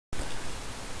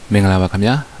မင်္ဂလာပါခင်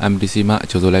ဗျာ MTC မှာ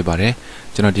ကြိုဆိုလိုက်ပါတယ်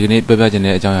ကျွန်တော်ဒီကနေ့ပြောပြချင်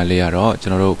တဲ့အကြောင်းအရာလေးကတော့ကျွ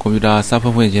န်တော်တို့ကွန်ပျူတာစဖွ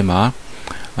င့်ဖွင့်ခြင်းမှာ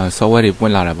software တွေပွ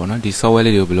င့်လာတာပေါ့နော်ဒီ software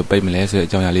လေးတွေကိုဘယ်လိုပိတ်မလဲဆိုတဲ့အ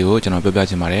ကြောင်းအရာလေးကိုကျွန်တော်ပြောပြ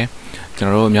ချင်ပါတယ်ကျွန်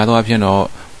တော်တို့အများသောအားဖြင့်တော့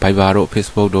Viber တို့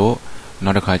Facebook တို့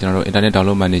နောက်တစ်ခါကျွန်တော်တို့ Internet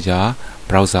Download Manager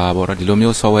browser ပေါ့နော်ဒီလို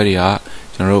မျိုး software တွေက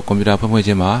ကျွန်တော်တို့ကွန်ပျူတာဖွင့်ဖွင့်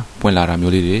ခြင်းမှာပွင့်လာတာ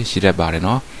မျိုးလေးတွေရှိတတ်ပါတယ်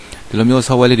နော်ဒီလိုမျိုး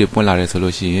software လေးတွေပွင့်လာတယ်ဆို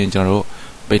လို့ရှိရင်ကျွန်တော်တို့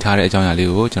ပိတ်ထားတဲ့အကြောင်းအရာလေး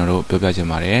ကိုကျွန်တော်တို့ပြောပြချင်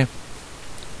ပါတယ်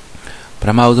ပ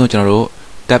ထမအဆုံးကျွန်တော်တို့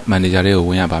tab manager တွေကို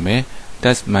ဝင်ရပါမယ်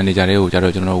tab manager တွေကိုကြ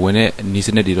တော့ကျွန်တော်တို့ဝင်တဲ့နည်းစ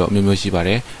နစ်တွေတော့အမျိုးမျိုးရှိပါတ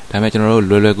ယ်ဒါပေမဲ့ကျွန်တော်တို့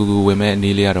လွယ်လွယ်ကူကူဝင်မဲ့န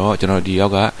ည်းလေးကတော့ကျွန်တော်ဒီအော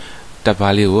က်က tab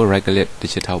bar လေးကို right click တ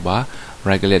စ်ချက်ထောက်ပါ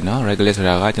right click နော် right click ဆို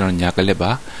တာကကျွန်တော်ညာ click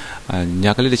ပါ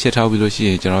ညာ click တစ်ချက်ထောက်ပြီးလို့ရှိရ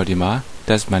င်ကျွန်တော်ဒီမှာ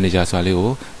tab manager ဆိုတာလေးကို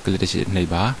click တစ်ချက်နှိပ်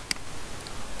ပါ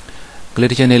click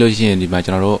တစ်ချက်နှိပ်လို့ရှိရင်ဒီမှာ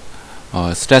ကျွန်တော်တို့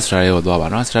status ဆိုတာလေးကိုသွားပါ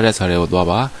နော် status ဆိုတာလေးကိုသွား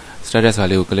ပါ status ဆိုတာ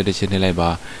လေးကို click တစ်ချက်နှိပ်လိုက်ပါ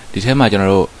ဒီထဲမှာကျွန်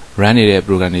တော်တို့ run နေတဲ့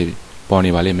program တွေပေါ်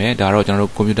နေပါလိမ့်မယ်ဒါတော့ကျွန်တော်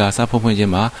တို့ကွန်ပျူတာစဖွင့်ဖွင့်ခြ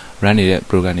င်းမှာ run နေတဲ့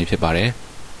program တွေဖြစ်ပါတယ်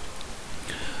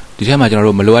ဒီထဲမှာကျွန်တော်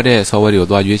တို့မလိုအပ်တဲ့ software တွေကို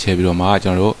သွားရွေးချယ်ပြီးတော့မှ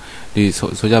ကျွန်တော်တို့ဒီ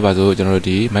ဆိုကြပါစို့ကျွန်တော်တို့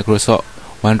ဒီ Microsoft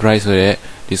OneDrive ဆိုတဲ့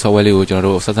ဒီ software လေးကိုကျွန်တော်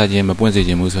တို့ဆက်ဆက်ချင်းမပွင့်စေ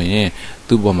ချင်ဘူးဆိုရင်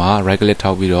သူ့ပေါ်မှာ right click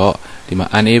ထောက်ပြီးတော့ဒီမှာ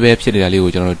enable ဖြစ်နေတာလေး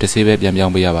ကိုကျွန်တော်တို့ disable ပြန်ပြော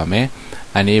င်းပေးရပါမယ်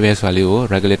enable ဆိုတာလေးကို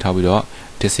right click ထောက်ပြီးတော့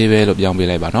disable လို့ပြောင်းပေး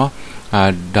လိုက်ပါเนาะ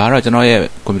ဒါကတော့ကျွန်တော်ရဲ့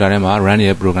ကွန်ပျူတာထဲမှာ run နေ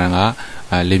တဲ့ program က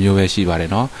၄မျိုးပဲရှိပါတယ်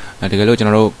เนาะတကယ်လို့ကျွန်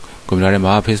တော်တို့ကွန်ပျူတာထဲ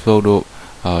မှာ Facebook တို့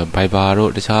Viber တို့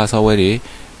တခြား software တွေ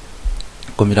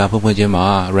ကွန်ပျူတာဖွင့်ဖွင့်ခြင်းမှာ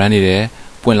run နေတယ်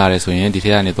ပွင့်လာတယ်ဆိုရင်ဒီထ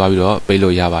က်ကနေသွားပြီးတော့ပိတ်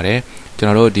လို့ရပါတယ်ကျွန်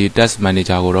တော်တို့ဒီ task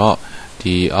manager ကိုတော့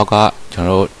ဒီအောက်ကကျွန်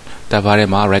တော်တို့ tab bar ထဲ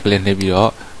မှာ right click နှိပ်ပြီးတော့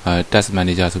task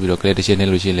manager ဆိုပြီးတော့ click တစ်ချက်နှိပ်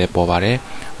လို့ရှိရင်လည်းပေါ်ပါတယ်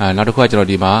နောက်တစ်ခုကကျွန်တော်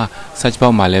ဒီမှာ search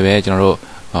box မှာလည်းပဲကျွန်တော်တို့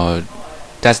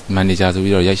task manager ဆို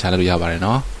ပြီးတော့ရိုက်ရှာလိုက်လို့ရပါတယ်เน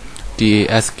าะ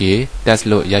task task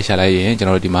လို့ရိုက်ရှာလိုက်ရင်ကျွန်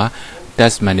တော်တို့ဒီမှာ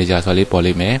task manager ဆိုလေးပေါ်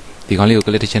လိမ့်မယ်ဒီကောင်လေးကို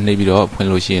click တစ်ချက်နှိပ်ပြီးတော့ဖွင့်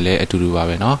လို့ရှိရင်လည်းအတူတူပါ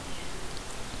ပဲเนาะ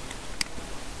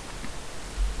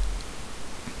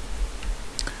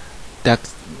task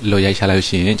လို့ရိုက်ချလိုက်လို့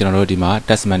ရှိရင်ကျွန်တော်တို့ဒီမှာ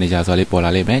task manager ဆိုတာလေးပေါ်လာ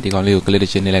လိမ့်မယ်ဒီကောင်လေးကို click တ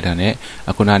စ်ချက်နှိပ်လိုက်တာနဲ့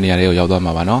အခုနနေရာလေးကိုရောက်သွား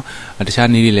မှာပါเนาะတခြား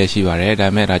နည်းတွေလည်းရှိပါတယ်ဒါ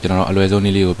ပေမဲ့ဒါကျွန်တော်တို့အလွယ်ဆုံးန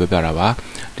ည်းလေးကိုပြောပြတာပါ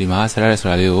ဒီမှာ select ဆို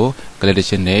တာလေးကို click တစ်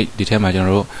ချက်နှိပ်ဒီထဲမှာကျွန်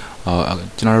တော်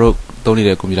တို့သုံးနေ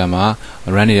တဲ့ကွန်ပျူတာမှာ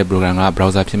run နေတဲ့ program က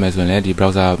browser ဖြစ်မယ်ဆိုရင်လည်းဒီ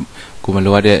browser ကိုမ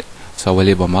လိုအပ်တဲ့ software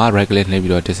လေးပေါ်မှာ right click နှိပ်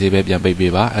ပြီးတော့ disable ပြန်ပိတ်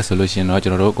ပေးပါအဲဆိုလို့ရှိရင်တော့ကျွ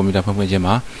န်တော်တို့ကွန်ပျူတာဖွင့်ဖွင့်ခြင်း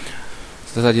မှာ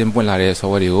ဆက်ဆက်ချင်းပွင့်လာတဲ့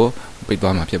software တွေကိုပိတ်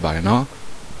သွားမှာဖြစ်ပါတယ်เนาะ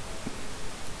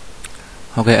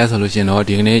ဟုတ်ကဲ့အဲဆိုလို့ရှိရင်တော့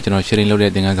ဒီကနေ့ကျွန်တော် sharing လုပ်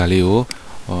တဲ့သင်ခန်းစာလေးကို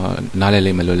နားလည်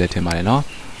လိမ့်မယ်လို့လည်းထင်ပါတယ်เนาะ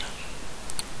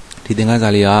ဒီသင်ခန်းစာ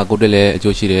လေးကကိုယ့်အတွက်လည်းအ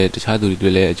ကျိုးရှိတယ်တခြားသူတွေ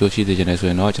လည်းအကျိုးရှိစေချင်တယ်ဆို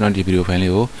ရင်တော့ကျွန်တော်ဒီ video file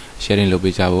လေးကို sharing လုပ်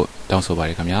ပေးကြဖို့တောင်းဆိုပါတ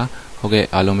ယ်ခင်ဗျာဟုတ်ကဲ့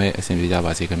အားလုံးပဲအဆင်ပြေကြ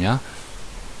ပါစေခင်ဗျာ